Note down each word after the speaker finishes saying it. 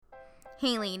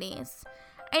Hey ladies,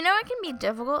 I know it can be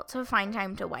difficult to find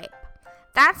time to wipe.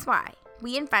 That's why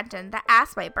we invented the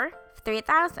Ass Wiper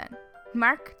 3000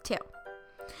 Mark II.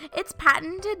 Its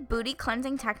patented booty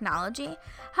cleansing technology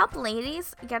helps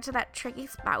ladies get to that tricky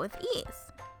spot with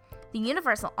ease. The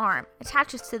universal arm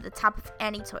attaches to the top of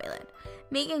any toilet,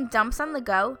 making dumps on the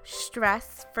go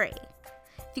stress-free.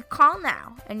 If you call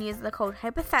now and use the code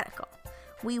HYPOTHETICAL,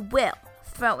 we will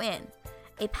throw in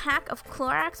a pack of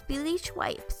Clorox bleach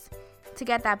wipes to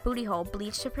get that booty hole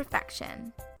bleached to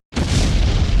perfection.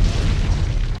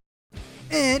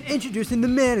 And introducing the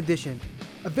Man Edition,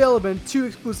 available in 2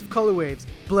 exclusive colorways,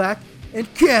 black and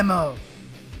camo.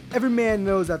 Every man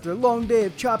knows after a long day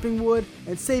of chopping wood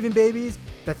and saving babies,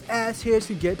 that ass hairs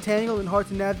can get tangled and hard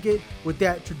to navigate with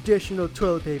that traditional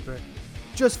toilet paper.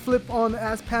 Just flip on the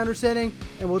ass pounder setting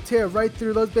and we'll tear right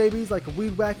through those babies like a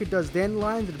weed whacker does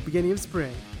dandelions at the beginning of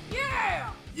spring.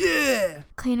 Yeah! Yeah!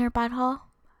 Cleaner butthole,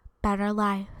 better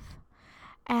life.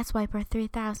 Ass Wiper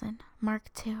 3000 Mark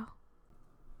II.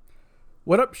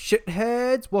 What up,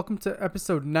 shitheads? Welcome to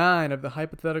episode 9 of the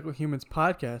Hypothetical Humans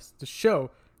podcast, the show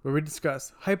where we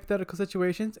discuss hypothetical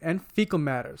situations and fecal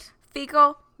matters.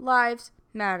 Fecal lives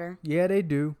matter. Yeah, they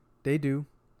do. They do.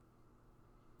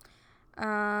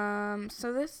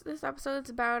 So this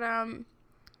episode's about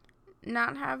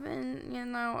not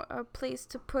having, a place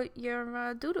to put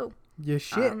your doodle. Your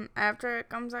shit. After it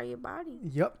comes out your body.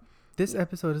 Yep. This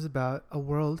episode is about a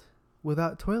world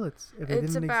without toilets. If it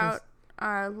It's didn't about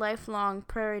lifelong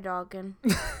prairie dogging.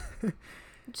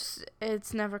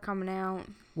 It's never coming out.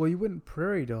 Well, you wouldn't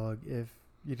prairie dog if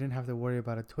you didn't have to worry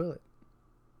about a toilet.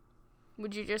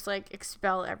 Would you just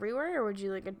expel everywhere, or would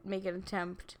you make an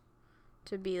attempt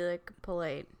to be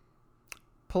polite?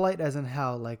 Polite as in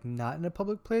how, not in a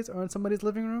public place or in somebody's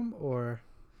living room, or?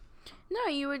 No,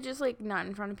 you would just not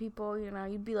in front of people.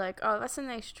 You'd be like, "Oh, that's a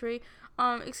nice tree.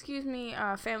 Excuse me,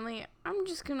 family. I'm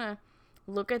just gonna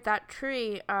look at that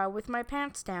tree with my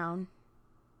pants down."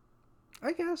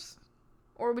 I guess.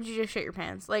 Or would you just shit your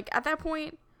pants? At that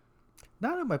point?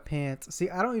 Not in my pants. See,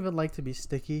 I don't even like to be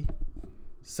sticky.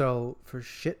 So, for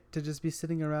shit to just be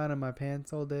sitting around in my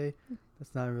pants all day,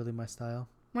 that's not really my style.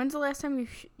 When's the last time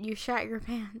you shat your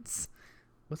pants?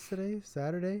 What's today?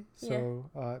 Saturday? So,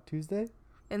 Tuesday?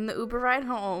 In the Uber ride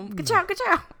home. Ka-chow,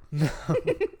 ka-chow. No.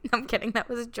 I'm kidding. That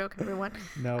was a joke, everyone.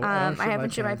 No, I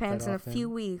haven't shit my pants in a few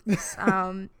weeks.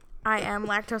 I am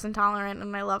lactose intolerant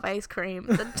and I love ice cream.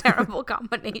 It's a terrible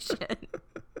combination.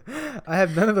 I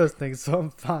have none of those things, so I'm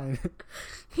fine.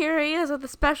 Here he is with a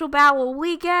special bowel.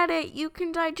 We get it. You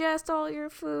can digest all your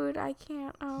food. I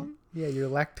can't. Yeah, you're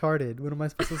lactarded. What am I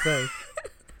supposed to say?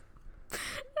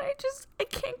 I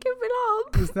can't give it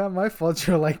up. It's not my fault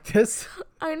you're like this.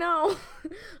 I know.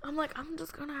 I'm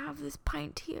just gonna have this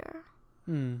pint here.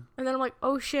 And then I'm like,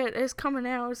 oh shit, it's coming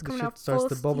out. It's coming out full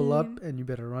starts to bubble steam. up, and you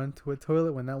better run to a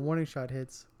toilet when that warning shot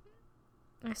hits.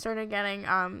 I started getting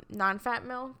non-fat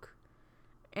milk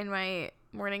in my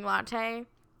morning latte.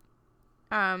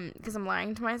 Because I'm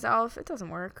lying to myself. It doesn't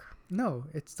work. No,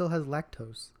 it still has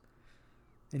lactose.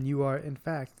 And you are, in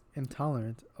fact,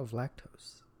 intolerant of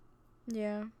lactose.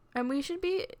 Yeah. And we should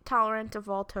be tolerant of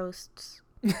all toasts.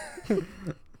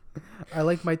 I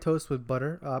like my toast with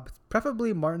butter.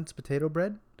 Preferably Martin's potato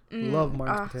bread. Love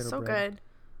Martin's potato so bread.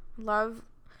 Good. Love.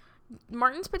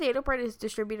 Martin's potato bread is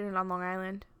distributed on Long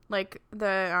Island.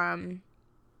 The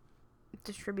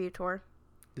distributor.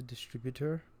 The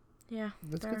distributor? Yeah.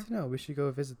 That's good to know. We should go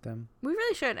visit them. We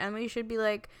really should. And we should be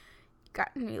like,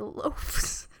 got any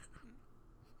loaves?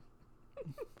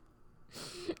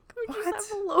 Can we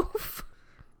just have a loaf?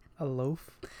 A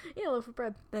loaf? Yeah, a loaf of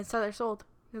bread. That's how they're sold.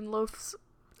 In loaves.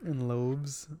 In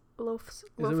loaves? Loafs.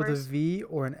 Is it with a V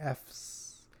or an F?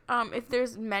 If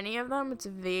there's many of them, it's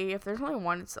a V. If there's only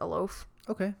one, it's a loaf.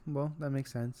 Okay, well, that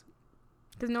makes sense.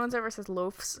 Because no one's ever says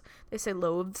loafs. They say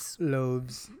loaves.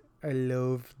 Loaves. I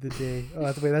loathe the day.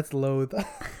 Oh, that's loathe.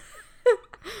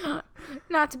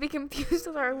 Not to be confused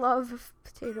with our love of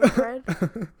potato bread.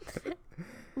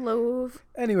 Loathe.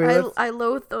 Anyway, I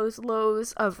loathe those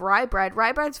loaves of rye bread.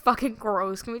 Rye bread's fucking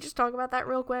gross. Can we just talk about that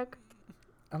real quick?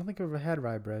 I don't think I've ever had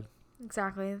rye bread.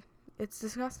 Exactly. It's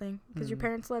disgusting because your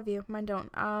parents love you. Mine don't.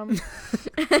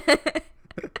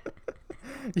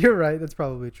 You're right. That's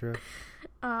probably true.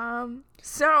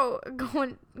 So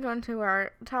going to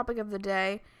our topic of the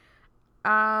day.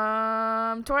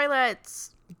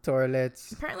 Toilets.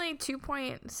 Apparently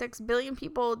 2.6 billion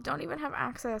people don't even have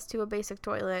access to a basic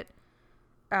toilet.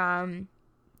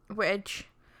 Which,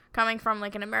 coming from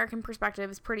an American perspective,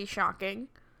 is pretty shocking.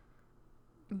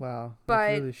 Wow. But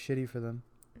that's really shitty for them.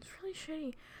 It's really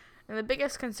shitty. And the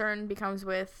biggest concern becomes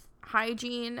with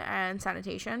hygiene and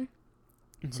sanitation.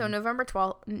 So November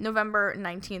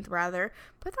 19th rather,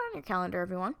 put that on your calendar,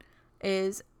 everyone,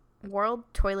 is World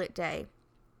Toilet Day.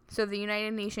 So the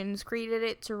United Nations created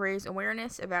it to raise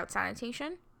awareness about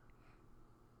sanitation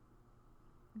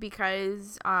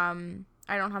because I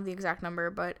don't have the exact number,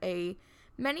 but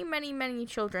many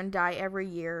children die every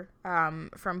year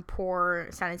from poor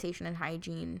sanitation and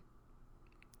hygiene.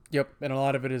 Yep, and a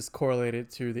lot of it is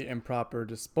correlated to the improper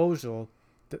disposal.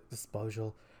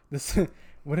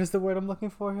 What is the word I'm looking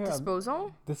for here?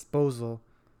 Disposal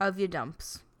of your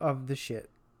dumps. Of the shit.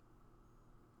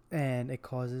 And it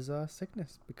causes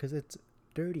sickness because it's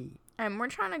dirty. And we're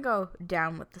trying to go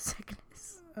down with the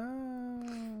sickness.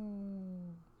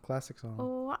 Classic song.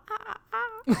 Oh,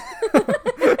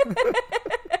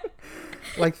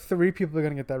 Like 3 people are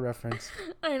gonna get that reference.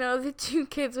 I know, the 2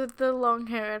 kids with the long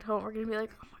hair at home are gonna be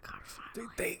like, oh my god, finally.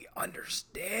 Dude, they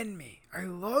understand me. I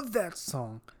love that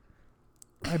song.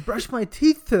 I brush my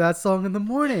teeth to that song in the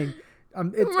morning.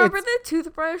 Remember the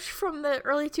toothbrush from the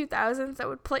early 2000s that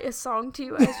would play a song to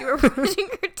you as you were brushing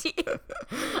your teeth?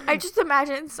 I just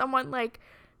imagine someone, like,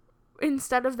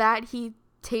 instead of that, he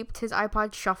taped his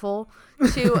iPod Shuffle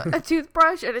to a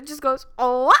toothbrush and it just goes,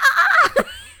 oh,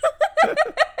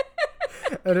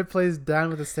 and it plays Down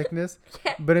with the Sickness.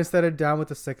 Yeah. But instead of Down with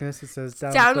the Sickness, it says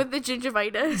Down with the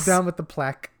gingivitis. Down with the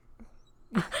plaque.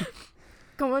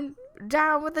 Going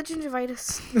down with the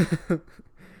gingivitis.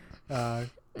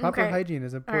 Proper hygiene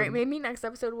is important. All right, maybe next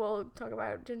episode we'll talk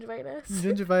about gingivitis.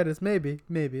 Gingivitis, maybe.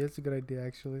 That's a good idea,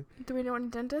 actually. Do we know any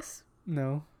dentists?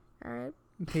 No. All right.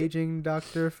 Paging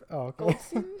Dr. Okay.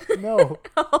 No.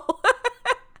 No.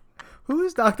 Who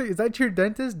is Doctor? Is that your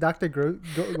dentist, Dr.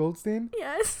 Goldstein?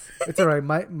 Yes. It's all right.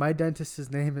 My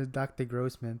dentist's name is Dr.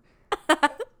 Grossman.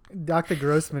 Dr.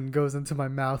 Grossman goes into my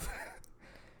mouth.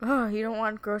 Oh, you don't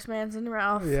want Grossman's in your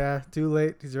mouth. Yeah, too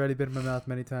late. He's already been in my mouth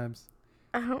many times.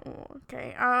 Oh,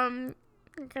 okay. I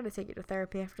gotta take you to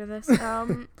therapy after this.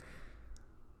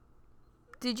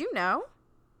 Did you know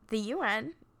the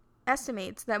UN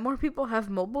estimates that more people have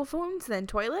mobile phones than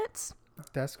toilets?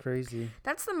 That's crazy.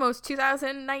 That's the most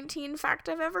 2019 fact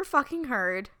I've ever fucking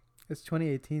heard. It's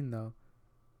 2018 though.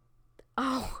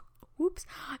 Oh, whoops.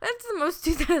 That's the most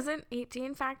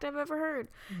 2018 fact I've ever heard.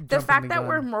 The fact that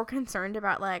we're more concerned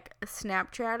about, like,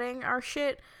 Snapchatting our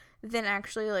shit than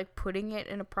actually, like, putting it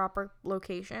in a proper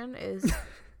location is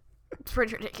it's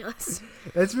pretty ridiculous.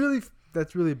 That's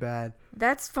really bad.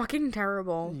 That's fucking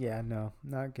terrible. Yeah, no,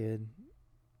 not good.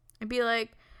 I'd be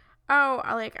like, oh,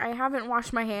 I haven't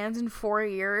washed my hands in 4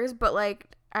 years, but,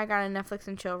 like, I got a Netflix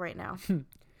and chill right now.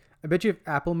 I bet you if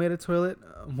Apple made a toilet,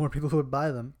 more people would buy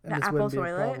them. And this Apple wouldn't be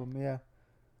toilet? a problem, yeah.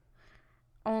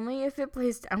 Only if it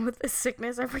plays Down with the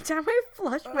Sickness every time I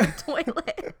flush my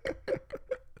toilet.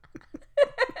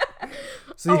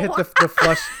 So you hit the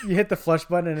flush, you hit the flush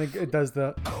button and it does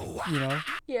the, you know.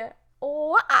 Yeah.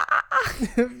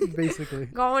 Basically.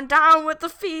 Going down with the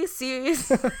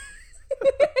feces. I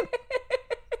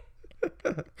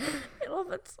love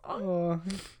that song. Oh,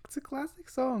 it's a classic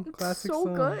song. It's so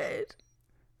good.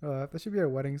 That should be our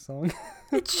wedding song.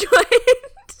 It should.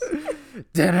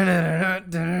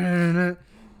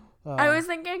 I was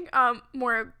thinking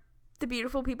more The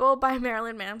Beautiful People by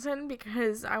Marilyn Manson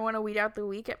because I want to weed out the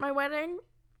weak at my wedding.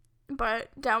 But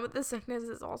Down with the Sickness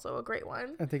is also a great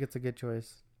one. I think it's a good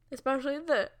choice. Especially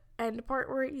the end part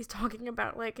where he's talking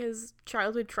about, like, his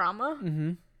childhood trauma.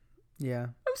 Mm-hmm. Yeah.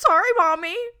 I'm sorry,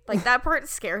 mommy. Like, that part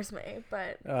scares me,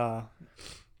 but...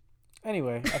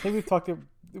 Anyway, I think we've talked...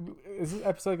 Is this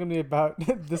episode going to be about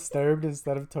Disturbed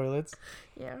instead of toilets?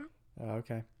 Yeah. Oh,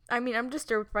 okay. I mean, I'm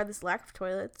disturbed by this lack of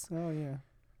toilets. Oh, yeah.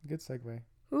 Good segue.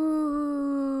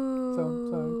 Ooh.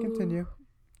 So continue.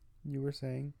 You were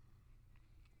saying...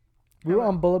 We were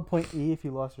on bullet point E if you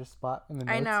lost your spot in the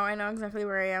notes. I know exactly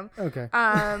where I am. Okay.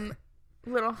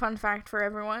 Little fun fact for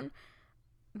everyone.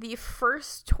 The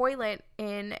first toilet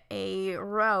in a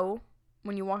row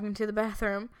when you walk into the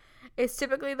bathroom is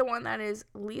typically the one that is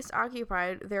least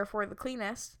occupied, therefore the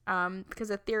cleanest, because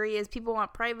the theory is people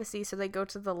want privacy, so they go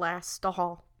to the last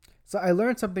stall. So I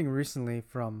learned something recently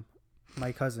from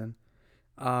my cousin.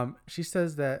 She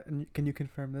says that, and can you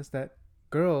confirm this, that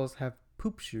girls have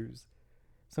poop shoes.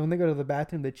 So when they go to the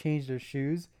bathroom, they change their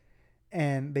shoes,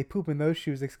 and they poop in those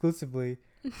shoes exclusively,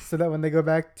 so that when they go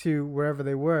back to wherever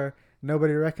they were,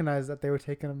 nobody recognized that they were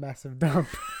taking a massive dump.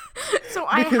 So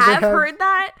I have heard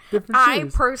that. I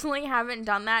personally haven't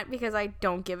done that because I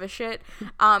don't give a shit.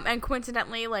 And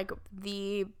coincidentally, like,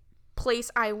 the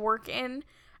place I work in,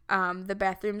 the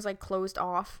bathroom's, like, closed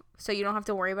off, so you don't have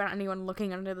to worry about anyone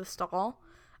looking under the stall.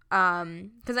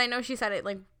 Because I know she said it,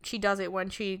 like, she does it when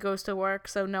she goes to work,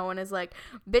 so no one is like,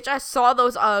 bitch, I saw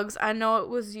those Uggs, I know it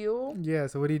was you. Yeah,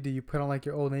 so what do? You put on, like,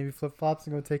 your Old Navy flip-flops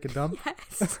and go take a dump?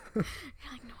 Yes. You're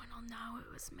like, no one will know it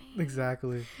was me.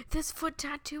 Exactly. This foot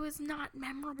tattoo is not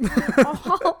memorable at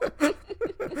all.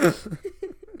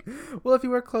 Well, if you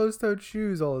wear closed-toed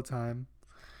shoes all the time.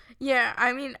 Yeah,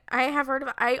 I mean, I have heard of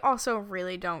it. I also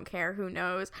really don't care who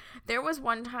knows. There was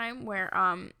one time where,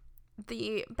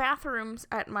 the bathrooms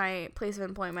at my place of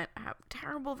employment have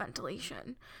terrible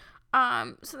ventilation.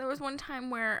 So there was one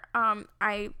time where,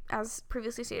 I, as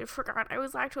previously stated, forgot I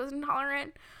was lactose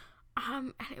intolerant.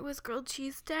 And it was grilled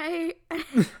cheese day.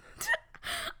 And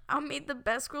I made the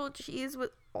best grilled cheese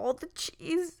with all the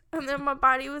cheese. And then my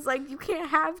body was like, you can't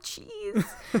have cheese.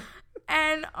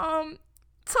 And,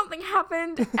 something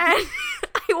happened. And I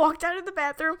walked out of the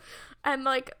bathroom. And,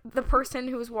 like, the person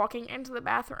who was walking into the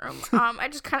bathroom, I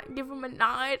just kind of give him a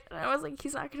nod. And I was like,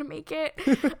 he's not going to make it.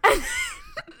 And I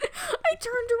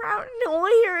turned around and all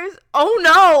I hear is, oh,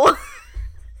 no.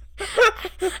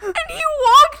 And he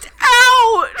walked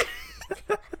out. This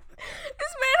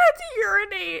man had to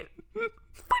urinate.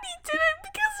 But he did it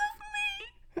because of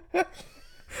me.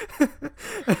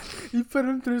 You put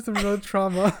him through some real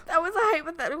trauma. That was a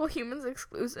hypothetical humans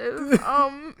exclusive.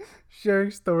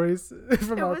 Sharing stories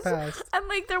from our past. And,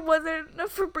 like, there wasn't a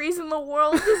Febreze in the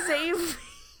world to save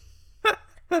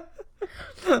me.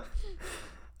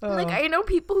 Like, I know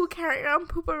people who carry on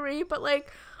poopery, but,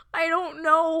 like, I don't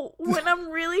know when I'm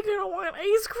really gonna want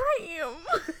ice cream.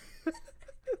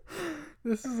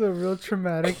 This is a real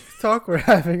traumatic talk we're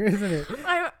having, isn't it?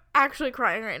 I'm actually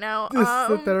crying right now. This is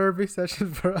a therapy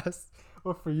session for us.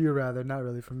 Or for you, rather. Not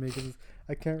really for me, because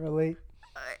I can't relate.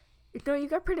 No, you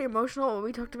got pretty emotional when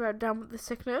we talked about Down with the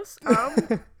Sickness.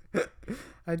 I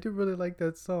do really like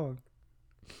that song.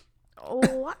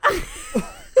 Oh.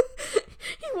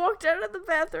 He walked out of the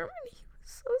bathroom and he was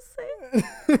so sick.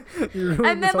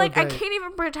 And then, like, I can't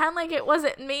even pretend like it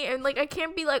wasn't me. And, like, I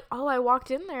can't be like, oh, I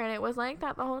walked in there and it was like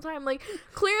that the whole time. Like,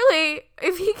 clearly,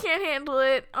 if he can't handle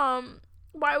it,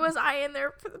 why was I in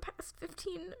there for the past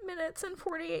 15 minutes and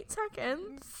 48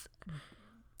 seconds?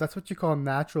 That's what you call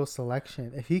natural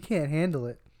selection. If he can't handle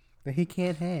it, then he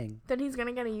can't hang. Then he's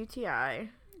gonna get a UTI.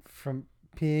 From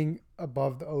peeing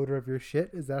above the odor of your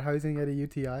shit? Is that how he's gonna get a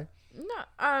UTI? No,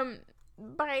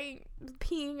 by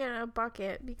peeing in a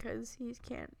bucket because he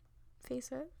can't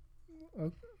face it.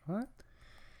 What?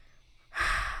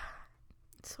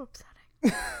 It's so upsetting.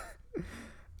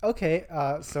 Okay,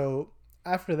 so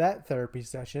after that therapy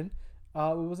session,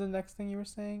 what was the next thing you were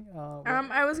saying?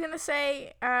 I was gonna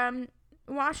say,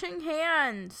 washing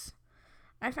hands.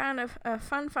 I found a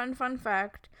fun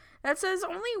fact that says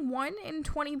only 1 in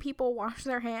 20 people wash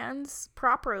their hands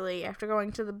properly after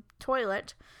going to the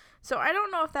toilet. So I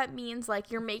don't know if that means,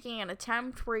 like, you're making an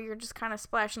attempt where you're just kind of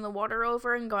splashing the water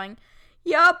over and going,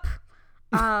 yup.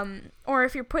 Or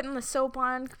if you're putting the soap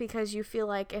on because you feel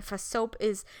like if a soap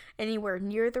is anywhere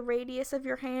near the radius of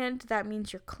your hand, that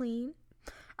means you're clean.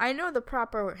 I know the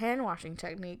proper hand washing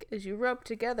technique is you rub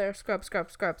together, scrub.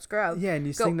 Yeah, and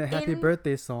you sing the happy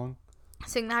birthday song.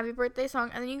 Sing the happy birthday song,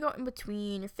 and then you go in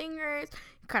between your fingers,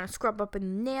 you kind of scrub up in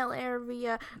the nail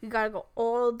area. You gotta go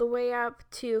all the way up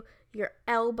to your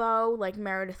elbow, like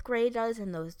Meredith Grey does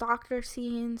in those doctor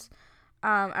scenes.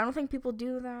 I don't think people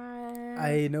do that.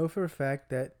 I know for a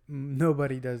fact that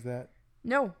nobody does that.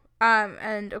 No.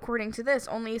 And according to this,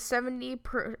 only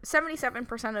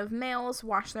 77% of males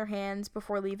wash their hands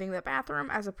before leaving the bathroom,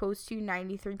 as opposed to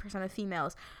 93% of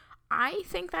females. I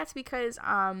think that's because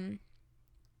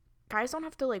guys don't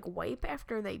have to, like, wipe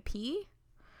after they pee,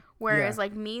 whereas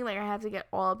like me, like, I have to get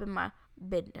all up in my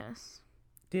business.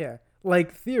 Yeah,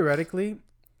 like, theoretically,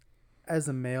 as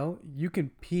a male, you can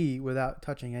pee without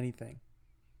touching anything.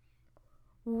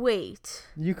 Wait.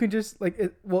 You can just, like,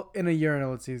 in a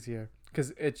urinal it's easier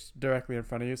because it's directly in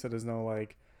front of you, so there's no,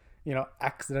 like, you know,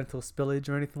 accidental spillage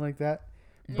or anything like that.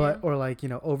 But or, like, you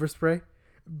know, overspray.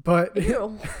 But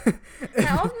ew.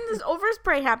 How often does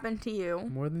overspray happen to you?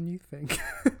 More than you think.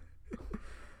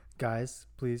 Guys,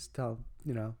 please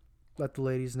let the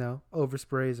ladies know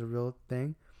overspray is a real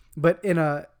thing. But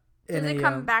does it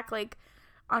come back, like,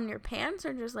 on your pants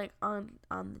or just, like, on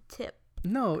the tip?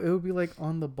 No, it would be, like,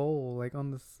 on the bowl, like on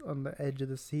the edge of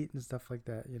the seat and stuff like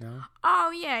that, you know?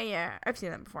 Oh, yeah. I've seen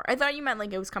that before. I thought you meant,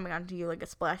 like, it was coming onto you like a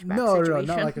splashback No, situation.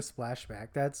 not like a splashback.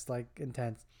 That's, like,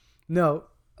 intense. No,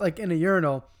 like, in a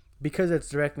urinal, because it's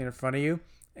directly in front of you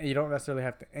and you don't necessarily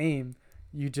have to aim,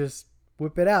 you just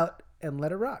whip it out and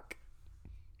let it rock.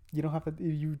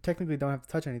 You technically don't have to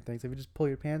touch anything, so if you just pull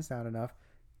your pants down enough,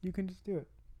 you can just do it.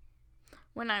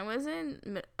 When I was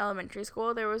in elementary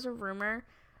school, there was a rumor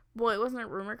well, it wasn't a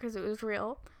rumor because it was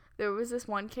real. There was this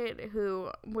one kid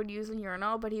who would use a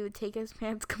urinal, but he would take his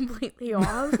pants completely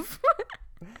off.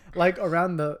 Like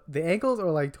around the ankles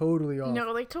or like totally off?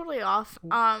 No, like totally off.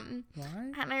 Why?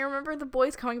 And I remember the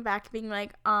boys coming back being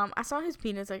like, I saw his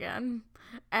penis again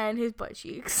and his butt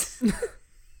cheeks.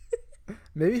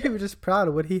 Maybe he was just proud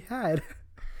of what he had.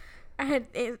 I had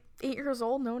 8 years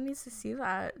old. No one needs to see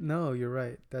that. No, you're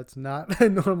right. That's not a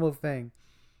normal thing.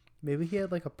 Maybe he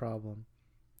had like a problem,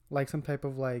 like some type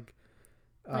of like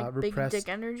repressed. Big dick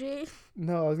energy.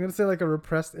 No, I was gonna say like a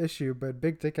repressed issue, but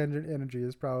big dick energy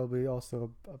is probably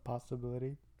also a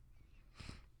possibility.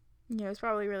 Yeah, it was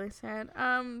probably really sad.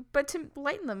 But to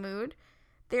lighten the mood,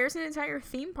 there's an entire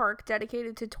theme park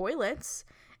dedicated to toilets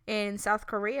in South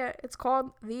Korea. It's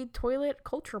called the Toilet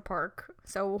Culture Park.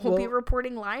 So we'll be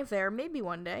reporting live there maybe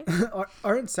one day.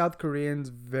 Aren't South Koreans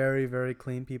very, very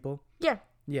clean people? Yeah.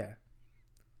 Yeah.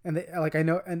 And they like I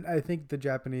know, and I think the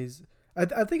Japanese.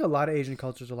 I think a lot of Asian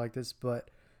cultures are like this, but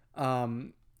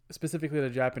specifically the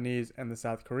Japanese and the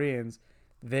South Koreans,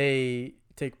 they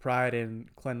take pride in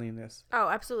cleanliness. Oh,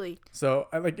 absolutely. So,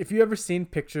 like, if you ever seen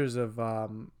pictures of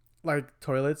like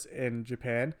toilets in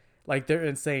Japan, like they're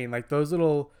insane. Like those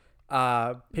little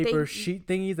paper sheet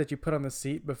thingies that you put on the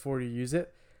seat before you use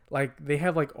it. Like they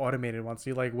have like automated ones.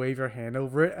 So you like wave your hand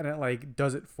over it and it like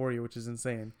does it for you, which is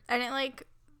insane. And it like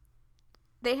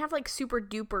they have like super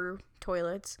duper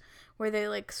toilets where they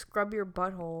like scrub your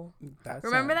butthole.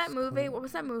 Remember that movie? Cool. What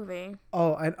was that movie?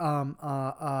 Oh, and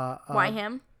Why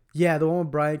Him? Yeah, the one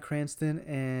with Bryan Cranston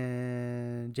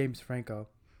and James Franco.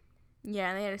 Yeah,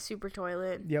 and they had a super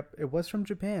toilet. Yep, it was from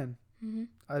Japan. Mm-hmm.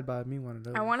 I'd buy me one of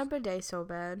those. I want a bidet so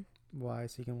bad. Why?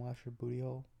 So you can wash your booty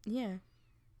hole? Yeah.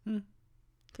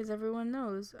 Because everyone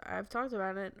knows. I've talked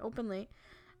about it openly.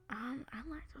 I'm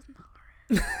lactose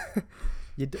intolerant.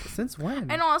 Since when?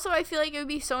 And also, I feel like it would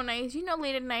be so nice,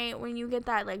 late at night when you get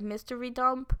that like mystery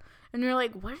dump, and you're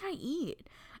like, "What did I eat?"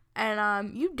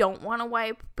 And you don't want to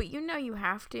wipe, but you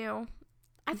have to.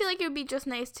 I feel like it would be just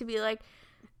nice to be like,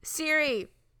 "Siri,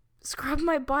 scrub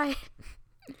my butt,"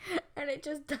 and it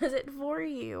just does it for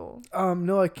you.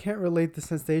 No, I can't relate the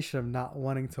sensation of not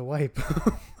wanting to wipe.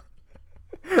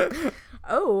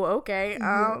 Oh, okay.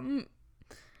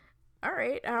 All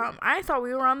right. I thought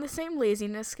we were on the same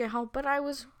laziness scale, but I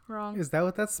was wrong. Is that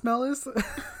what that smell is?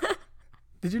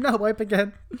 Did you not wipe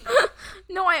again?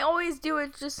 No, I always do.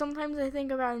 It's just sometimes I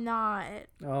think about not.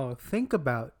 Oh, think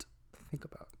about.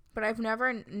 But I've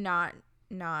never not.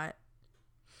 You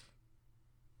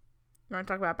want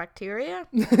to talk about bacteria?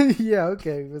 Yeah,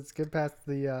 okay. Let's get past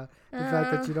the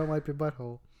fact that you don't wipe your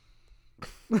butthole.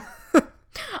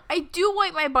 I do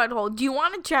wipe my butthole. Do you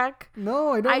want to check?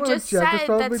 No, I don't want to check. I just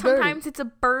said that sometimes it's a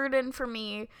burden for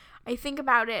me. I think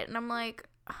about it and I'm like...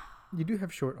 You do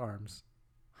have short arms.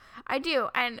 I do.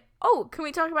 And, can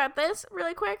we talk about this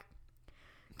really quick?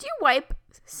 Do you wipe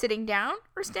sitting down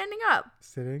or standing up?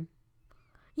 Sitting?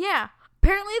 Yeah.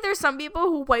 Apparently there's some people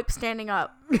who wipe standing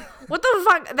up. What the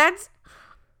fuck?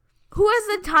 Who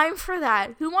has the time for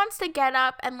that? Who wants to get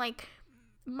up and like...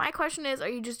 My question is, are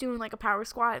you just doing like a power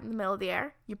squat in the middle of the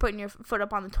air? You're putting your foot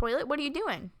up on the toilet? What are you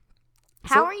doing?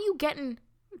 How are you getting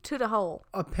to the hole?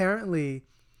 Apparently,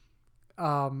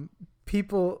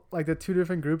 people, like the two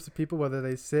different groups of people, whether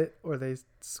they sit or they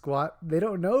squat, they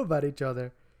don't know about each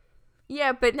other.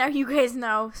 Yeah, but now you guys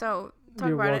know, so talk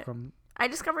You're about welcome. I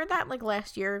discovered that like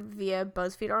last year via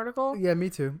BuzzFeed article. Yeah,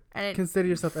 me too. And it Consider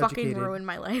yourself fucking educated. Ruined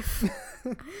my life.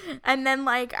 And then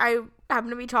like I happened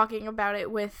to be talking about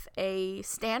it with a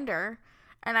stander,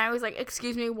 and I was like,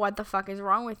 "Excuse me, what the fuck is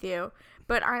wrong with you?"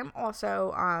 But I'm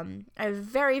also I have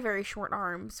very, very short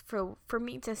arms. For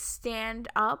me to stand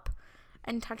up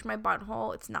and touch my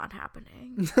butthole, it's not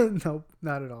happening. Nope,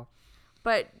 not at all.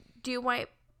 But do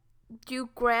you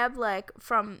grab like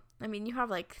from? I mean, you have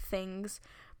like things.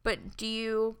 But do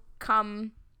you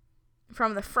come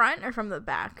from the front or from the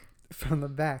back? From the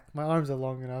back. My arms are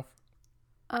long enough.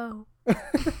 Oh.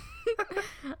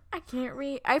 I can't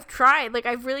read. I've tried. Like,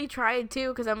 I've really tried, too,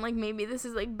 because I'm like, maybe this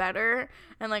is, like, better.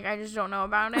 And, like, I just don't know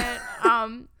about it.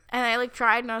 And I, like,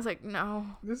 tried, and I was like, no.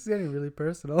 This is getting really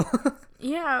personal.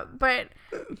 Yeah, but,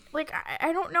 like,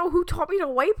 I don't know who taught me to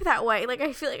wipe that way. Like,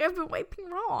 I feel like I've been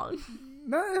wiping wrong.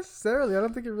 Not necessarily. I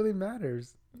don't think it really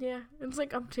matters. Yeah, it's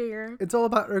like up to your... It's all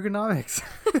about ergonomics.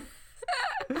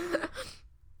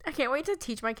 I can't wait to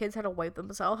teach my kids how to wipe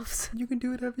themselves. You can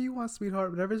do whatever you want,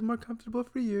 sweetheart. Whatever's more comfortable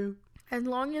for you. As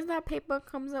long as that paper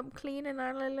comes up clean and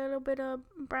not a little bit of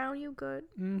brown, you good.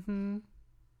 Mm-hmm.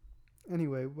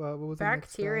 Anyway, what was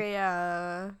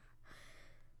bacteria?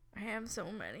 I have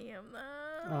so many of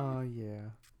them. Oh, yeah.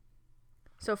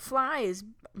 So flies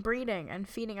breeding and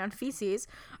feeding on feces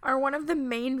are one of the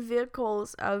main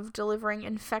vehicles of delivering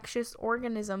infectious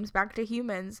organisms back to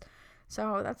humans.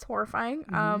 So that's horrifying.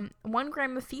 1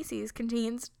 gram of feces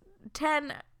contains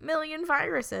 10 million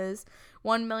viruses,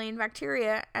 1 million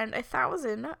bacteria, and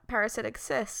 1,000 parasitic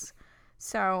cysts.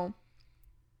 So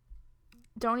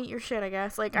don't eat your shit, I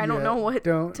guess. Like, I don't know what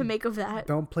to make of that.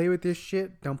 Don't play with this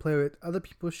shit. Don't play with other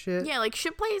people's shit. Yeah, like,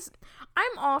 shit plays.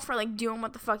 I'm all for, like, doing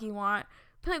what the fuck you want.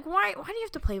 But, like, why do you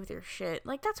have to play with your shit?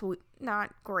 Like, that's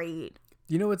not great.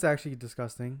 You know what's actually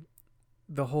disgusting?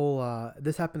 The whole,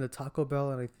 this happened to Taco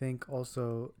Bell and I think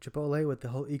also Chipotle with the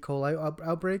whole E. coli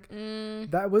outbreak.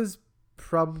 That was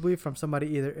probably from somebody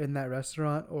either in that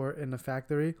restaurant or in the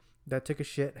factory that took a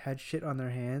shit, had shit on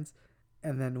their hands,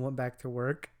 and then went back to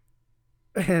work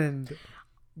and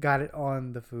got it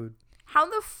on the food. How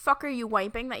the fuck are you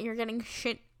wiping that you're getting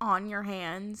shit on your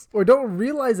hands? Or don't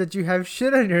realize that you have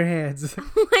shit on your hands.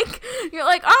 Like, you're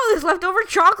like, oh, there's leftover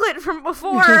chocolate from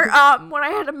before when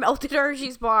I had a melted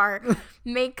Hershey's bar.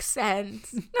 Makes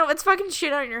sense. No, it's fucking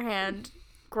shit on your hand,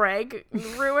 Greg.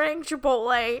 Ruining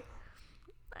Chipotle.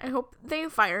 I hope they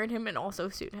fired him and also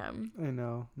sued him. I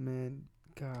know, man.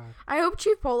 God. I hope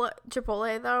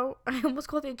Chipotle though, I almost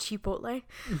called it Chipotle.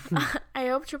 I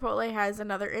hope Chipotle has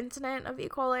another incident of E.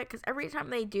 coli, because every time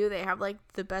they do, they have like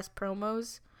the best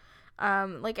promos.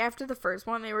 Like after the first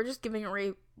one, they were just giving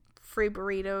away free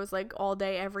burritos like all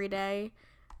day, every day,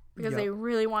 because they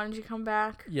really wanted you to come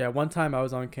back. Yeah, one time I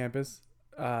was on campus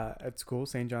at school,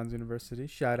 St. John's University.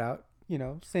 Shout out,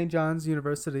 St. John's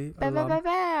University.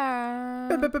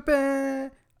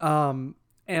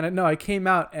 And no, I came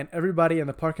out and everybody in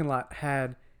the parking lot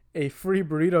had a free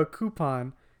burrito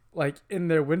coupon like in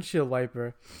their windshield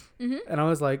wiper. And I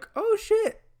was like, oh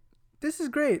shit, this is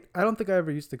great. I don't think I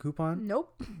ever used the coupon.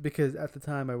 Nope. Because at the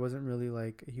time I wasn't really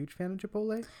like a huge fan of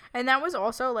Chipotle. And that was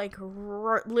also like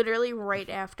literally right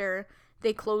after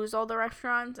they closed all the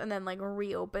restaurants and then like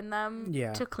reopened them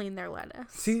to clean their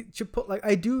lettuce. See, Chipotle, like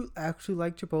I do actually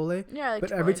like Chipotle. Yeah, I like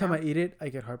but Chipotle every time I eat it, I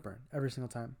get heartburn every single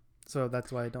time. So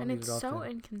that's why I don't eat it often. And it's so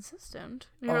inconsistent.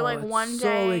 You're like one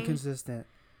day. So inconsistent.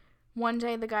 One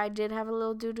day the guy did have a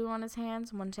little doo-doo on his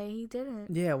hands. One day he didn't.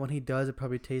 Yeah, when he does, it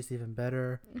probably tastes even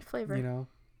better. Flavor.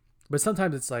 But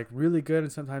sometimes it's like really good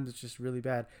and sometimes it's just really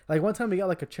bad. Like one time we got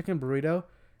like a chicken burrito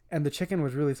and the chicken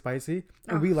was really spicy.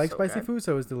 And we like spicy food,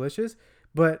 so it was delicious.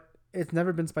 But it's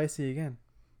never been spicy again.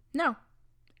 No.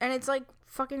 And it's like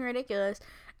fucking ridiculous.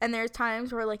 And there's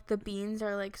times where like the beans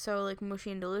are like so like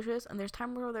mushy and delicious, and there's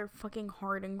times where they're fucking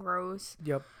hard and gross.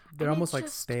 Yep, they're almost like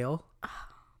stale.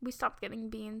 We stopped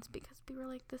getting beans because we were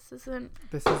like, this is where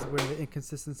the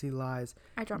inconsistency lies.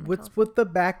 I dropped my What's with the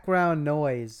background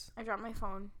noise? I dropped my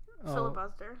phone.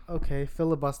 Filibuster. Okay,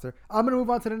 filibuster. I'm gonna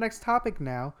move on to the next topic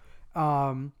now.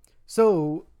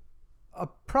 So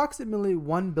approximately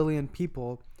 1 billion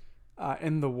people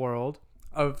in the world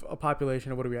of a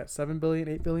population of what are we at? 7 billion,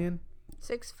 8 billion?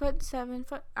 6 foot, 7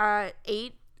 foot,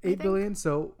 8. 8 billion.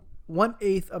 So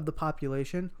 1/8 of the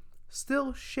population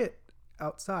still shit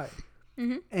outside.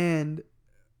 And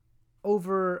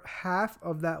over half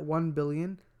of that 1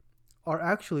 billion are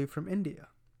actually from India.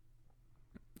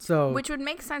 So, which would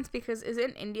make sense because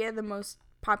isn't India the most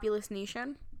populous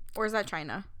nation, or is that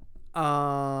China?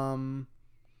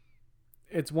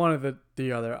 It's one of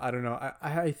the other. I don't know.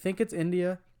 I think it's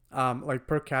India. Like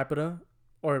per capita,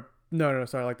 or no,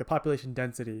 sorry. Like the population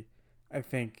density, I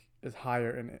think is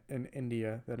higher in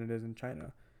India than it is in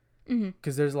China.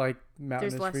 Because there's like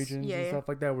mountainous regions and stuff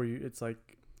like that where it's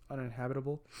like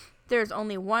uninhabitable. There's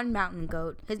only one mountain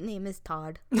goat. His name is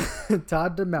Todd.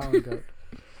 Todd the mountain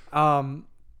goat.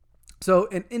 So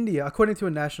in India, according to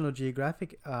a National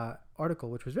Geographic article,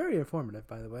 which was very informative,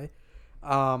 by the way,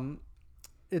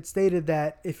 it stated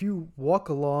that if you walk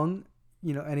along,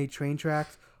 any train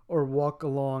tracks or walk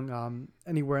along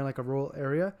anywhere in like a rural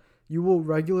area, you will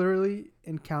regularly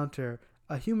encounter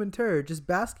a human turd just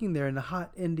basking there in the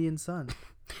hot Indian sun.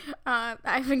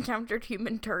 I've encountered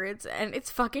human turrets and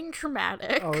it's fucking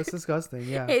traumatic. Oh, it's disgusting.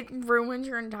 Yeah. It ruins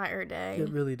your entire day. It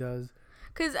really does.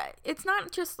 Because it's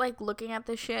not just like looking at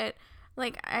the shit.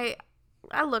 Like I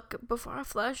look before I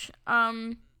flush.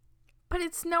 But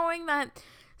it's knowing that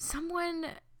someone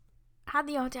had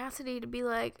the audacity to be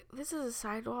like, this is a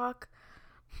sidewalk.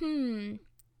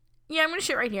 Yeah, I'm gonna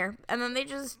shit right here, and then they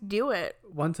just do it.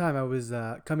 One time I was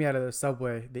coming out of the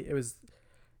subway. It was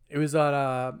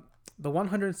on the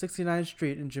 169th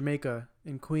Street in Jamaica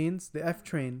in Queens, the F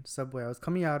train subway. I was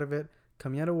coming out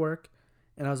of work,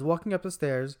 and I was walking up the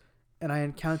stairs, and I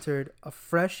encountered a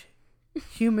fresh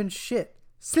human shit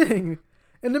sitting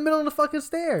in the middle of the fucking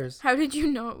stairs. How did you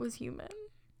know it was human?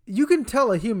 you can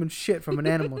tell a human shit from an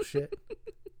animal shit.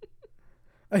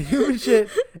 A human shit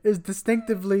is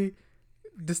distinctive.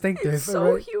 It's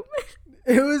so right? human.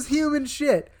 It was human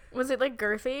shit. Was it like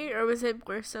girthy or was it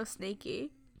more so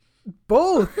snaky?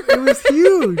 Both. It was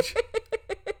huge.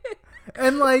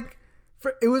 And like,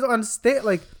 it was on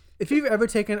like, if you've ever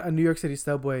taken a New York City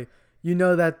subway, you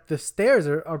know that the stairs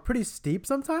are pretty steep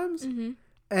sometimes. Mm-hmm.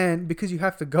 And because you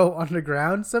have to go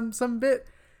underground some bit,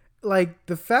 like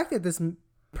the fact that this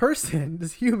person,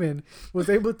 this human, was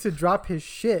able to drop his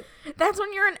shit. That's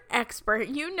when you're an expert.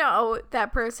 You know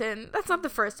that person. That's not the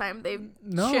first time they've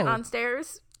shit on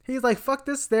stairs. He's like, fuck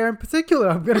this stair in particular.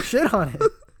 I'm going to shit on it.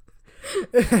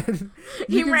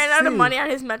 He ran out of money on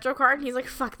his Metro card and he's like,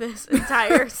 fuck this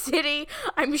entire city.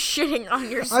 I'm shitting on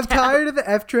your staff. I'm tired of the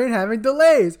F train having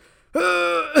delays.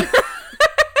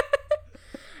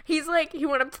 He's like, he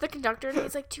went up to the conductor and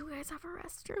he's like, do you guys have a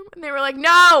restroom? And they were like,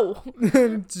 no.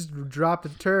 And just dropped a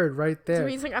turd right there. So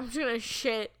he's like, I'm just going to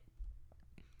shit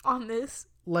on this.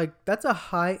 Like, that's a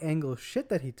high angle shit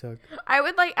that he took. I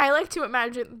like to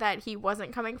imagine that he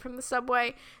wasn't coming from the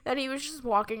subway, that he was just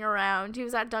walking around. He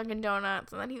was at Dunkin'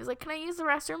 Donuts and then he was like, can I use the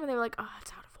restroom? And they were like, oh,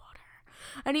 it's out of water.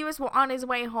 And he was on his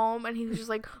way home and he was just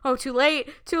like, oh, too late.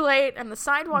 And the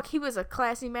sidewalk, he was a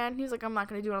classy man. He was like, I'm not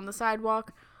going to do it on the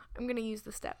sidewalk. I'm going to use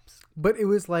the steps. But it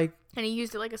was like... And he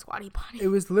used it like a squatty potty. It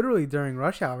was literally during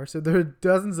rush hour. So there were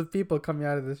dozens of people coming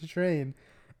out of this train.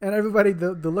 And everybody,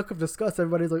 the look of disgust,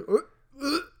 everybody's like,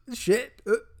 shit.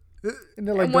 And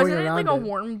they're like and going wasn't it around like a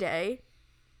warm day?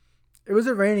 It was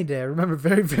a rainy day. I remember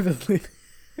very vividly.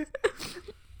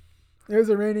 It was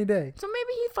a rainy day. So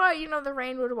maybe he thought, the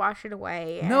rain would wash it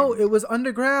away. And... No, it was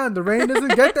underground. The rain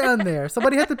doesn't get down there.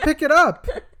 Somebody had to pick it up.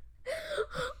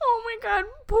 Oh my God.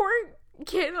 Poor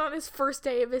kid on his first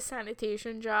day of his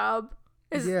sanitation job.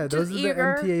 Yeah, those are the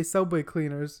MTA subway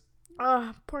cleaners.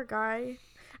 Oh, poor guy.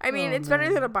 I mean, it's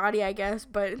better than a body, I guess,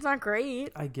 but it's not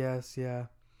great. I guess, yeah.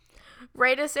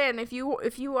 Write us in if you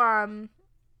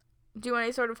do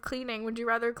any sort of cleaning. Would you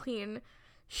rather clean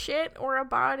shit or a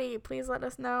body? Please let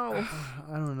us know.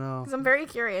 I don't know. Because I'm very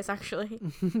curious, actually.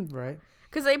 Right.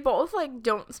 Because they both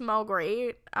don't smell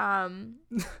great.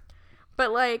 But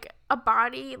a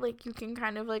body, you can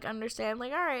kind of understand, all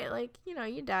right,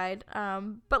 you died.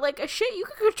 But a shit, you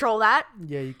can control that.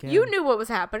 Yeah, you can. You knew what was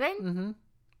happening. Mm-hmm.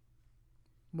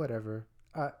 Whatever.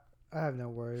 I have no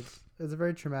words. It was a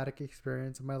very traumatic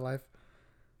experience in my life.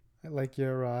 Like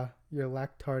your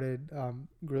lactarted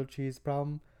grilled cheese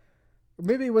problem.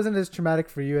 Maybe it wasn't as traumatic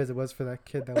for you as it was for that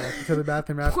kid that walked into the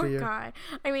bathroom after you. Poor guy.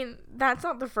 I mean, that's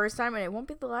not the first time, and it won't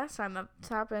be the last time that's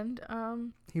happened.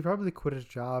 He probably quit his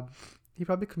job. He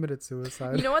probably committed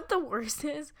suicide. You know what the worst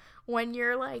is? When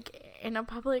you're in a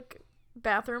public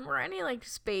bathroom or any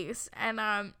space,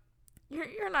 and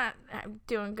you're not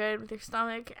doing good with your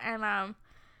stomach, and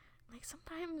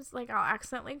sometimes I'll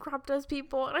accidentally crop dust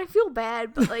people and I feel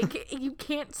bad, but you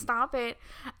can't stop it.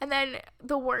 And then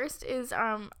the worst is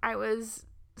I was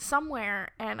somewhere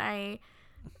and I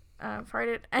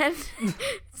farted and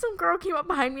some girl came up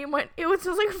behind me and went, "It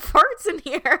smells like farts in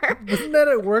here." Wasn't that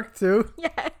at work too?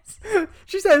 Yes.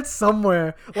 She said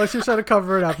somewhere. Well, she was trying to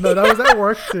cover it up. No, that was at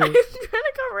work too. I was trying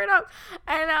to cover it up,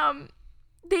 and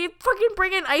they fucking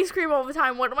bring in ice cream all the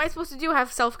time. What am I supposed to do?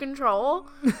 Have self-control?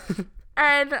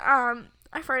 And I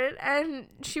farted, and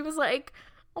she was like,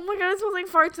 "Oh my God, it smells like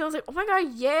farts." And I was like, "Oh my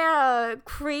God, yeah,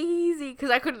 crazy,"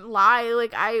 because I couldn't lie.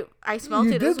 I smelled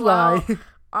it as well.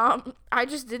 Lie. I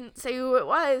just didn't say who it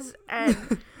was,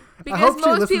 and because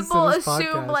most people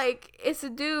assume it's a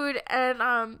dude,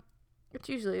 and it's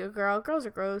usually a girl. Girls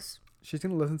are gross. She's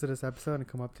gonna listen to this episode and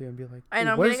come up to you and be like, and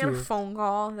I'm getting a phone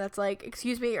call that's like,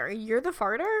 "Excuse me, you're the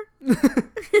farter?"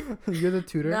 You're the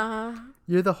tutor? Nah.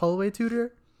 You're the hallway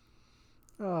tutor?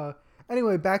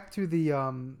 Anyway, back to the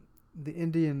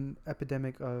Indian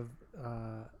epidemic of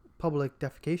public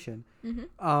defecation.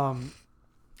 Mm-hmm.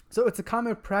 So it's a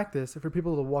common practice for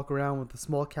people to walk around with a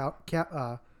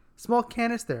small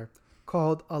canister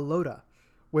called a lota,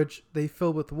 which they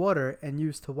fill with water and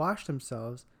use to wash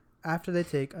themselves after they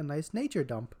take a nice nature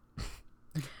dump.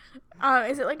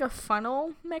 Is it like a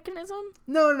funnel mechanism?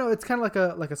 No, it's kind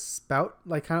of like a spout,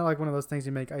 kind of like one of those things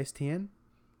you make iced tea in.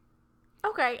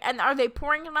 Okay, and are they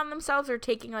pouring it on themselves or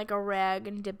taking a rag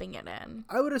and dipping it in?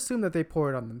 I would assume that they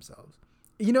pour it on themselves.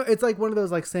 It's like one of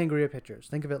those sangria pitchers.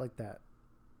 Think of it like that.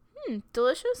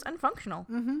 Delicious and functional.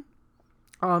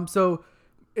 Mm-hmm. So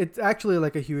it's actually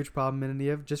a huge problem in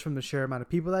India just from the sheer amount of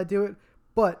people that do it.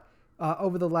 But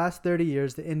over the last 30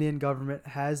 years, the Indian government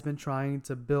has been trying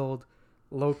to build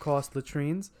low-cost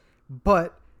latrines,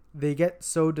 but they get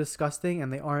so disgusting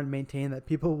and they aren't maintained that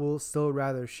people will still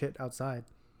rather shit outside.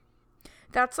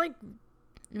 That's like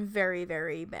very,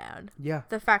 very bad. Yeah.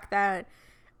 The fact that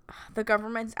the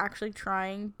government's actually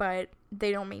trying, but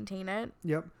they don't maintain it.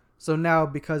 Yep. So now,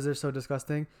 because they're so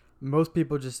disgusting, most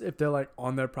people just, if they're like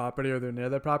on their property or they're near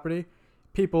their property,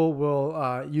 people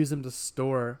will use them to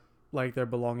store like their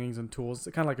belongings and tools,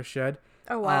 kind of like a shed.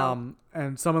 Oh, wow.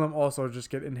 And some of them also just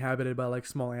get inhabited by like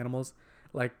small animals,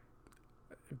 like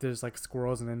if there's like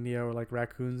squirrels in India or like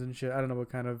raccoons and shit. I don't know what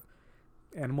kind of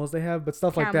animals they have, but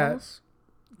stuff like that. Camels.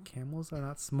 Camels are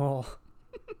not small.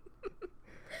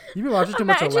 You've been watching too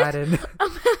much Aladdin.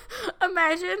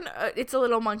 Imagine it's a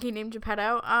little monkey named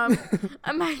Geppetto.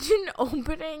 Imagine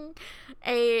opening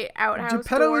a outhouse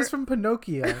Geppetto door. is from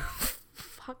Pinocchio.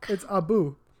 Fuck. It's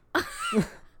Abu.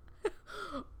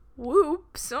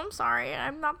 Whoops. I'm sorry.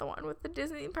 I'm not the one with the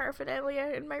Disney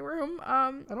paraphernalia in my room.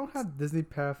 I don't have Disney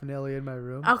paraphernalia in my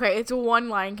room. Okay, it's one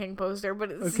Lion King poster, but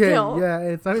it's Okay, still. yeah,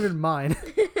 it's not even mine.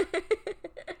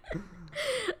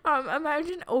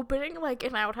 Imagine opening like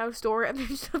an outhouse door and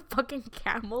there's a fucking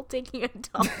camel taking a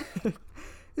dump.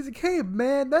 He's like, hey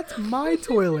man, that's my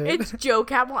toilet. It's Joe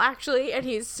Camel actually, and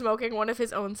he's smoking one of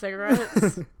his own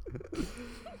cigarettes.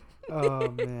 Oh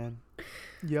man.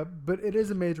 Yep, but it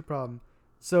is a major problem.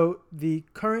 So the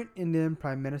current Indian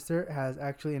Prime Minister has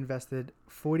actually invested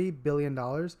 $40 billion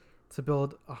to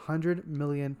build 100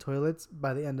 million toilets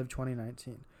by the end of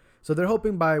 2019. So they're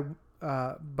hoping by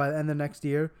the end of next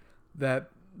year that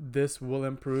this will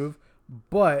improve,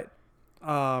 but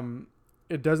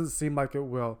it doesn't seem like it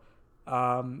will.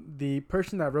 The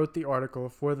person that wrote the article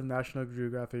for the National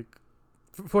Geographic,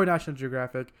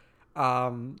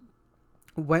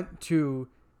 went to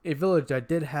a village that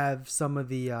did have some of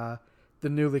the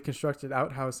newly constructed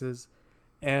outhouses,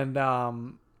 and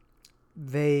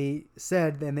they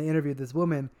said, and they interviewed this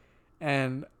woman,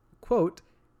 and quote,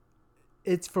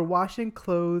 "It's for washing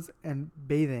clothes and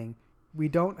bathing. We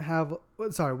have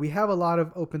a lot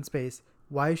of open space.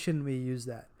 Why shouldn't we use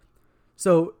that?"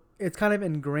 So it's kind of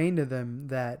ingrained in them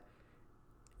that,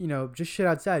 you know, just shit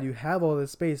outside. You have all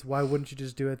this space. Why wouldn't you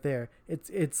just do it there?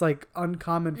 It's like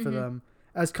uncommon for them.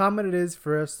 As common it is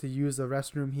for us to use a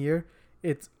restroom here,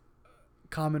 it's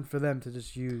common for them to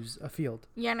just use a field.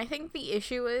 Yeah, and I think the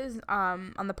issue is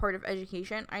on the part of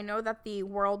education. I know that the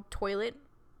World Toilet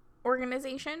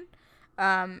Organization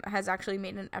has actually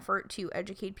made an effort to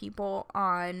educate people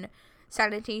on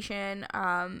sanitation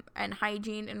and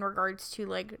hygiene in regards to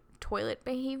like toilet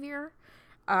behavior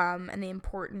and the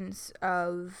importance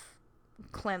of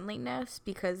cleanliness,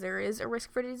 because there is a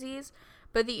risk for disease.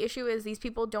 But the issue is these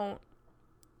people don't,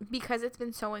 because it's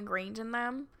been so ingrained in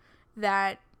them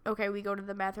that, okay, we go to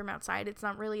the bathroom outside, it's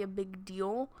not really a big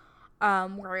deal.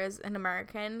 Whereas an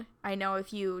American, I know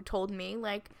if you told me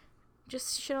like,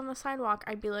 just shit on the sidewalk,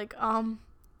 I'd be like,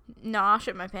 no, I'll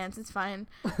shit my pants, it's fine.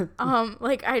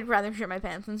 Like, I'd rather shit my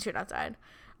pants than shit outside.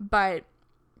 But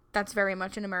that's very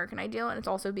much an American ideal, and it's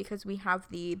also because we have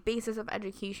the basis of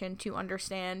education to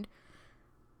understand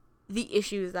the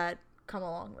issues that come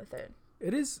along with it.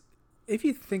 It is, if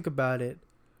you think about it,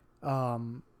 I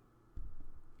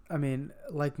mean,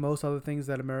 like most other things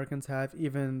that Americans have,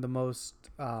 even the most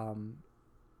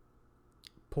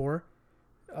poor,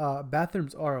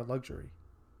 bathrooms are a luxury.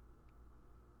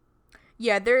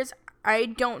 Yeah, I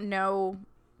don't know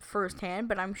firsthand,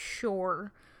 but I'm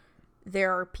sure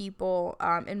there are people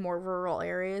in more rural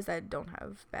areas that don't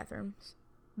have bathrooms.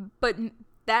 But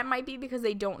that might be because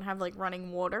they don't have, like,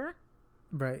 running water.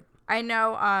 Right. I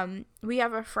know we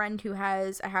have a friend who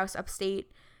has a house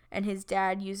upstate, and his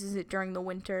dad uses it during the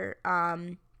winter.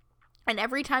 And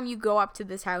every time you go up to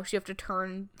this house, you have to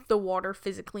turn the water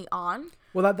physically on.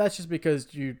 Well, that's just because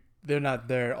they're not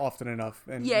there often enough,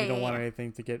 and you don't want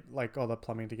anything to get, like, all the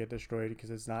plumbing to get destroyed because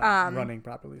it's not running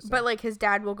properly. So. But, like, his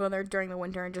dad will go there during the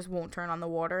winter and just won't turn on the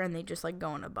water, and they just, like,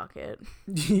 go in a bucket.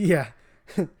 Yeah.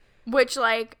 Which,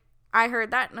 like, I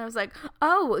heard that, and I was like,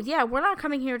 oh, yeah, we're not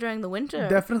coming here during the winter.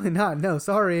 Definitely not. No,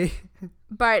 sorry.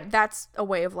 But that's a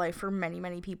way of life for many,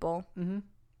 many people. Mm-hmm.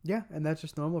 Yeah, and that's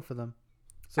just normal for them.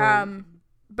 So,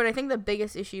 but I think the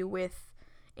biggest issue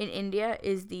in India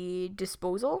is the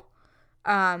disposal.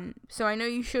 So I know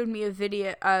you showed me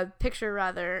a picture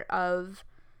of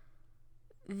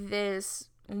this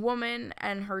woman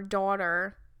and her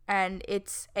daughter, and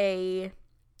it's a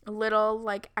little,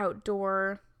 like,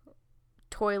 outdoor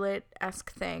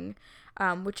toilet-esque thing,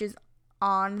 which is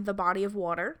on the body of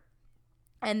water,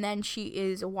 and then she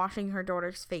is washing her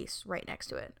daughter's face right next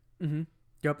to it. Mm-hmm.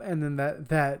 Yep, and then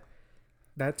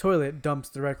that toilet dumps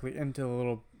directly into the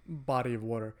little body of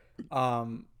water.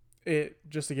 It,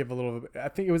 just to give a little bit, I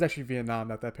think it was actually Vietnam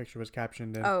that picture was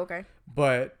captioned in. Oh, okay.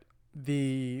 But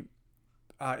the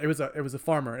it was a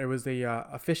farmer. It was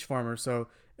a fish farmer. So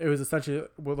it was essentially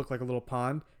what looked like a little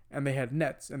pond, and they had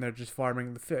nets, and they're just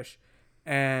farming the fish,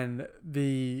 and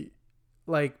the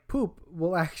like poop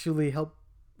will actually help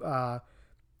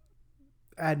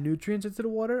add nutrients into the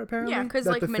water. Apparently, Yeah, because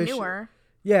that like the fish- manure.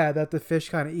 yeah, that the fish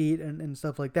kind of eat and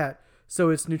stuff like that. So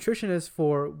it's nutritious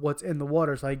for what's in the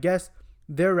water. So I guess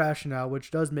their rationale, which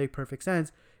does make perfect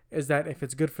sense, is that if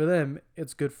it's good for them,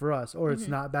 it's good for us, or it's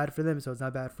not bad for them, so it's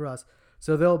not bad for us.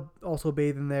 So they'll also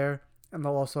bathe in there, and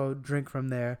they'll also drink from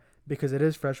there because it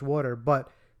is fresh water,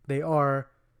 but they are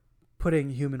putting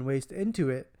human waste into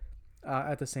it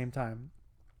at the same time.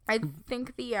 I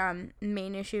think the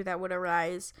main issue that would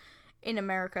arise in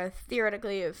America,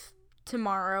 theoretically, if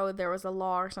tomorrow there was a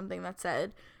law or something that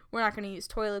said we're not going to use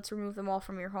toilets, remove them all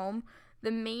from your home,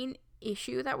 the main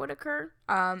issue that would occur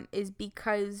is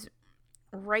because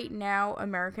right now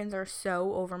Americans are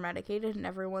so over medicated and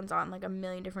everyone's on like a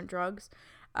million different drugs.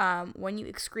 When you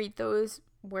excrete those,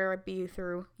 where it be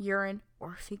through urine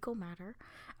or fecal matter,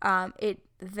 it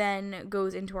then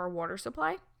goes into our water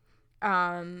supply.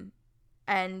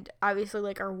 And obviously,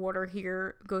 like, our water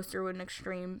here goes through an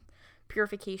extreme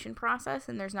purification process,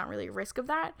 and there's not really a risk of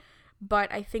that.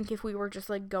 But I think if we were just,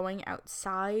 like, going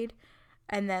outside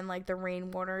and then, like, the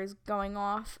rainwater is going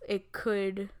off, it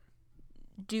could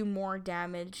do more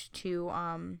damage to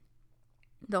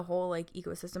the whole, like,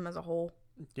 ecosystem as a whole.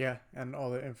 Yeah, and all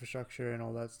the infrastructure and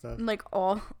all that stuff. Like,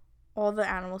 all the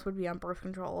animals would be on birth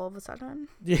control all of a sudden.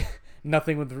 Yeah,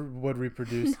 nothing would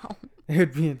reproduce. No. It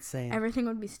would be insane. Everything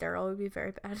would be sterile. It would be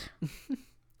very bad.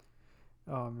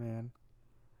 Oh, man.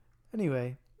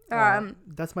 Anyway,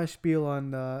 that's my spiel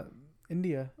on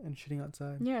India and shitting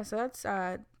outside. Yeah, so that's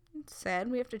sad.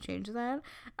 We have to change that.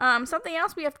 Something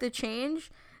else we have to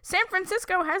change. San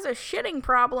Francisco has a shitting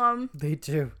problem. They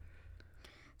do.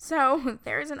 So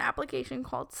there's an application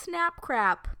called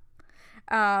SnapCrap.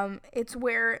 It's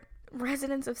where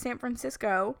residents of San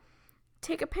Francisco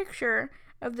take a picture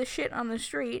of the shit on the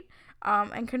street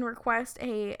and can request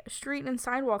a street and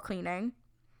sidewalk cleaning.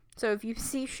 So if you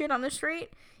see shit on the street,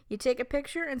 you take a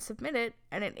picture and submit it,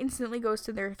 and it instantly goes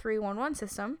to their 311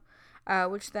 system,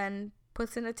 which then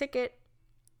puts in a ticket,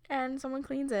 and someone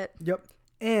cleans it. Yep.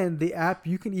 And the app,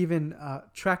 you can even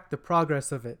track the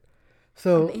progress of it.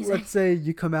 So Amazing. Let's say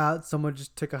you come out, someone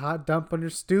just took a hot dump on your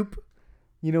stoop.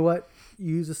 You know what?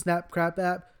 You use the SnapCrap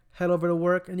app, head over to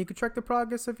work, and you can track the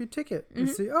progress of your ticket. And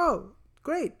see, oh,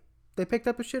 great. They picked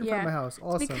up a shit in front of my house.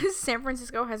 Awesome. It's because San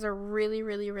Francisco has a really,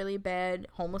 really, really bad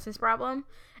homelessness problem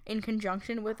in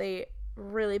conjunction with a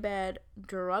really bad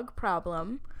drug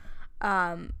problem.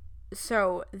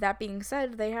 So that being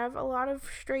said, they have a lot of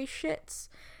stray shits.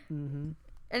 Mm-hmm.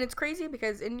 And it's crazy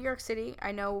because in New York City,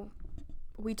 I know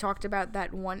we talked about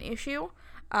that one issue,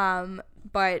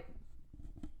 but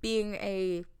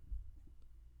being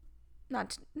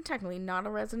technically not a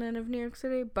resident of New York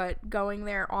City, but going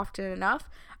there often enough,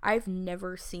 I've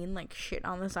never seen like shit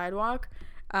on the sidewalk.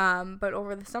 But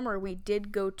over the summer, we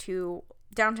did go to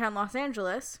downtown Los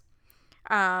Angeles,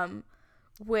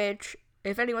 which,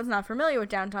 if anyone's not familiar with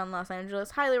downtown Los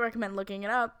Angeles, highly recommend looking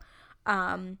it up.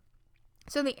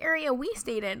 So the area we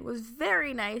stayed in was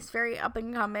very nice, very up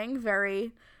and coming,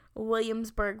 very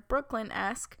Williamsburg,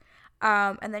 Brooklyn-esque.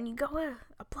 And then you go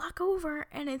a block over,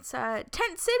 and it's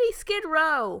Tent City, Skid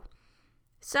Row.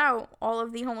 So all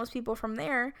of the homeless people from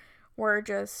there were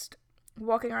just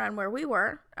walking around where we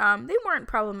were. They weren't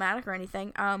problematic or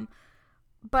anything.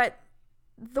 But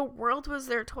the world was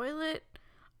their toilet.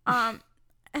 And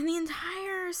the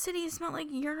entire city smelled like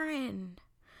urine.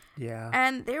 Yeah.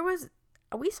 And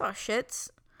we saw shits,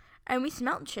 and we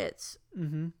smelled shits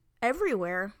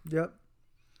everywhere. Yep.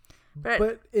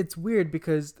 But it's weird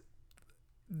because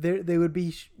they would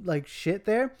be like shit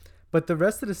there, but the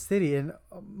rest of the city and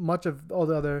much of all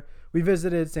the other, we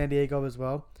visited San Diego as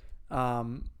well.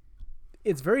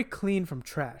 It's very clean from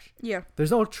trash. yeah,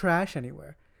 There's no trash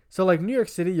anywhere. So like New York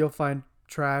City, you'll find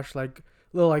trash like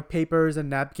little like papers and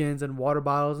napkins and water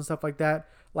bottles and stuff like that,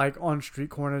 like on street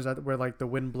corners where like the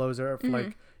wind blows or if,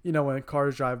 like, you know, when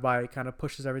cars drive by, it kind of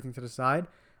pushes everything to the side.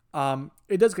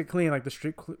 It does get clean, like the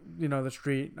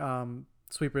street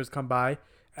sweepers come by,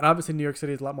 and obviously New York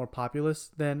City is a lot more populous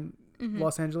than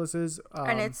Los Angeles is,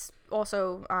 and it's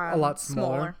also a lot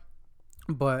smaller.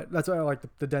 But that's why I like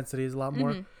the density is a lot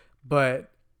more. But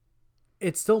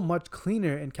it's still much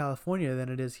cleaner in California than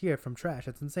it is here from trash.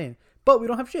 It's insane. But we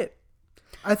don't have shit.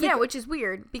 I think, yeah, which is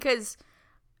weird because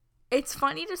it's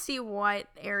funny to see what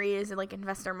areas like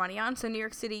invest their money on. So New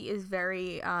York City is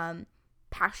very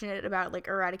passionate about like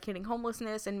eradicating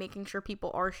homelessness and making sure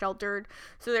people are sheltered.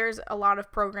 So there's a lot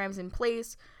of programs in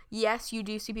place. Yes, you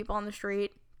do see people on the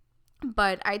street,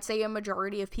 But I'd say a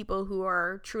majority of people who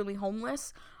are truly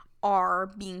homeless are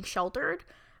being sheltered.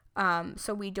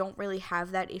 So we don't really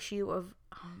have that issue of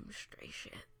stray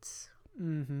shits.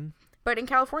 Mm-hmm. But in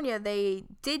California, they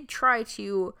did try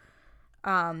to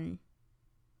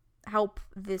help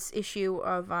this issue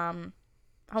of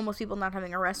homeless people not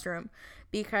having a restroom,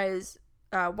 because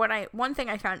one thing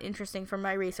I found interesting from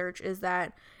my research is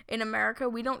that in America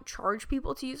we don't charge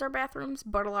people to use our bathrooms,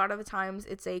 but a lot of the times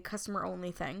it's a customer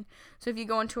only thing. So if you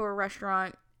go into a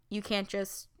restaurant, you can't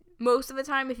just, most of the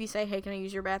time if you say, hey, can I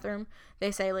use your bathroom,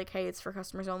 they say like, hey, it's for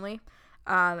customers only,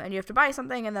 and you have to buy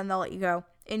something and then they'll let you go.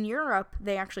 In Europe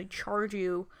they actually charge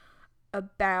you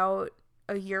about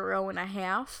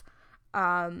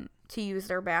 €1.50 to use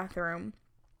their bathroom.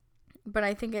 But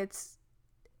I think it's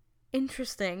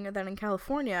interesting that in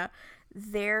California,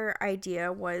 their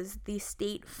idea was the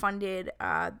state-funded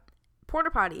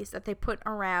porta potties that they put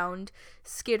around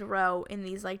Skid Row in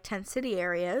these like tent city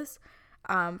areas,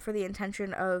 for the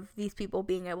intention of these people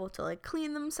being able to like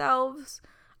clean themselves,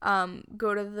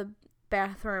 go to the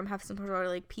bathroom, have some sort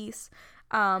of like peace.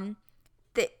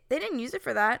 They didn't use it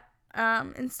for that.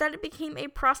 Instead it became a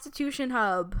prostitution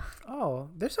hub. Oh,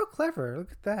 they're so clever.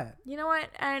 Look at that. You know what?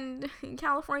 And in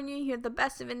California, you had the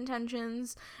best of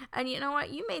intentions. And you know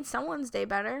what? You made someone's day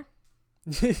better.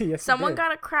 Yes, Someone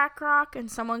got a crack rock and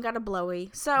someone got a blowy.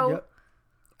 So, yep.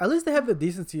 At least they have the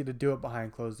decency to do it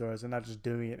behind closed doors and not just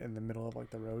doing it in the middle of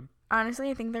like the road.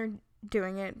 honestly, I think they're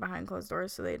doing it behind closed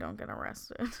doors so they don't get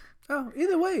arrested. Oh,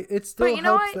 either way, it still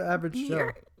helps the average Joe.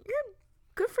 You're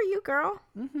good for you, girl.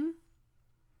 Mm-hmm.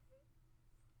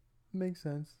 Makes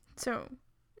sense. So,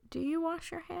 do you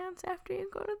wash your hands after you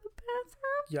go to the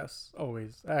bathroom? Yes,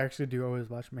 always. I actually do always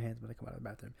wash my hands when I come out of the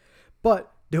bathroom.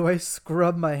 But do I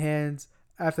scrub my hands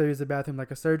after I use the bathroom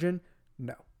like a surgeon?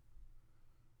 No.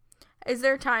 Is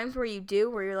there times where you do,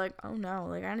 where you're like, oh no,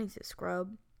 like I need to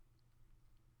scrub?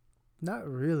 Not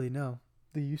really, no.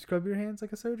 Do you scrub your hands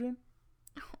like a surgeon?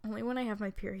 Only when I have my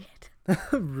period.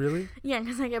 Really? Yeah,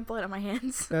 because I get blood on my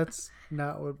hands. That's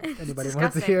not what anybody It's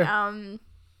wants to disgusting. hear.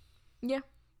 Yeah.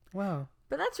 Wow.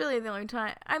 But that's really the only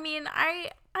time. I mean, I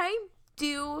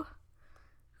do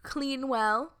clean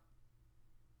well.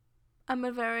 I'm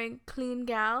a very clean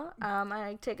gal.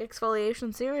 I take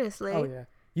exfoliation seriously. Oh yeah.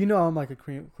 You know I'm like a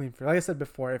clean freak. Like I said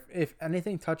before, if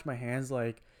anything touch my hands,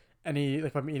 like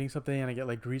if I'm eating something and I get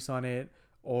like grease on it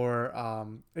or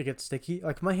it gets sticky,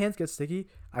 like my hands get sticky,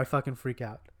 I fucking freak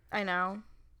out. I know.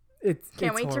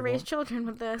 Can't wait horrible. to raise children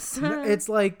with this. It's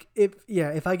like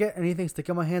if I get anything stick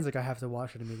on my hands, like I have to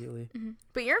wash it immediately. Mm-hmm.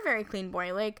 But you're a very clean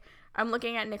boy. Like I'm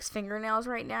looking at Nick's fingernails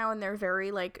right now, and they're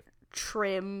very like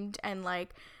trimmed and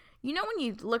like, you know, when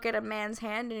you look at a man's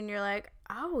hand and you're like,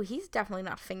 oh, he's definitely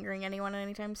not fingering anyone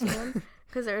anytime soon,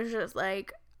 because there's just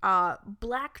like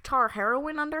black tar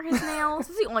heroin under his nails.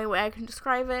 It's the only way I can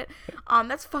describe it.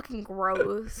 That's fucking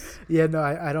gross. Yeah, no,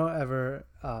 I don't ever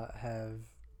have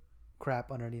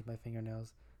crap underneath my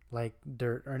fingernails, like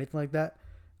dirt or anything like that.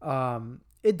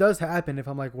 It does happen if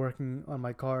I'm like working on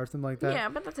my car or something like that. Yeah,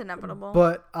 but that's inevitable.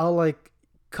 But I'll like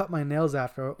cut my nails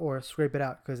after or scrape it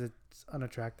out because it's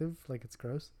unattractive, like it's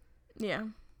gross. Yeah.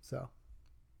 So.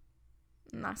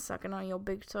 I'm not sucking on your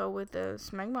big toe with the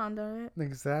smegma under it.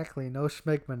 Exactly, no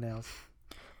schmegma nails.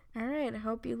 All right, I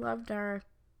hope you loved our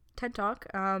TED Talk.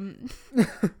 On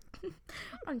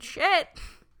shit.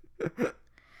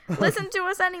 Listen to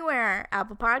us anywhere.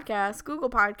 Apple Podcasts, Google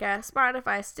Podcasts,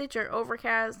 Spotify, Stitcher,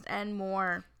 Overcast, and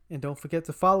more. And don't forget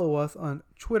to follow us on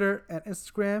Twitter and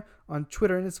Instagram. On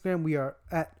Twitter and Instagram, we are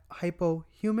at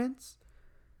HypoHumans.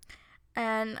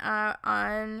 And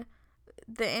on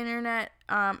the internet,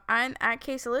 I'm at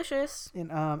Caselicious.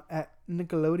 And I'm at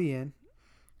Nickelodeon.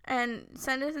 And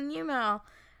send us an email,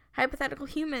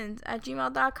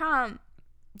 hypotheticalhumans@gmail.com.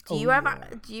 Do you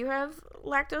have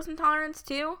lactose intolerance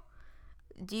too?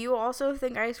 Do you also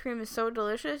think ice cream is so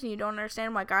delicious and you don't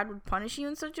understand why God would punish you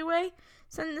in such a way?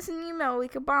 Send us an email. We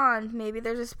could bond. Maybe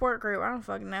there's a support group. I don't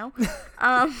fucking know.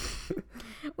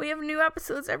 We have new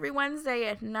episodes every Wednesday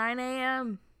at 9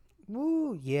 a.m.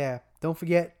 Woo, yeah. Don't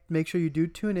forget, make sure you do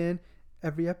tune in.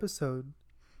 Every episode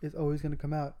is always going to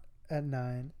come out at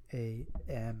 9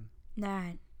 a.m.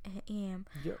 9 a.m.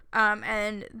 Yep.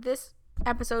 And this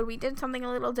episode, we did something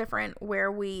a little different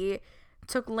where we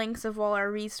took links of all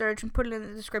our research and put it in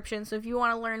the description. So if you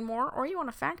want to learn more or you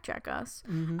want to fact check us,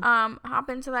 hop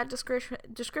into that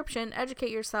description, educate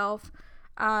yourself.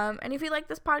 And if you like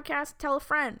this podcast, tell a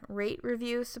friend, rate,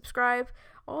 review, subscribe,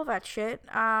 all that shit.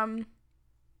 All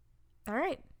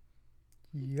right.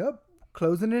 Yep.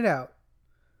 Closing it out.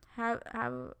 Have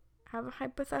a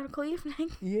hypothetical evening.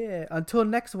 Yeah. Until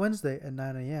next Wednesday at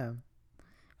 9 a.m.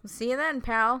 We'll see you then,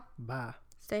 pal. Bye.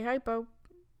 Stay hypo.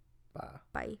 Bye.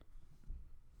 Bye.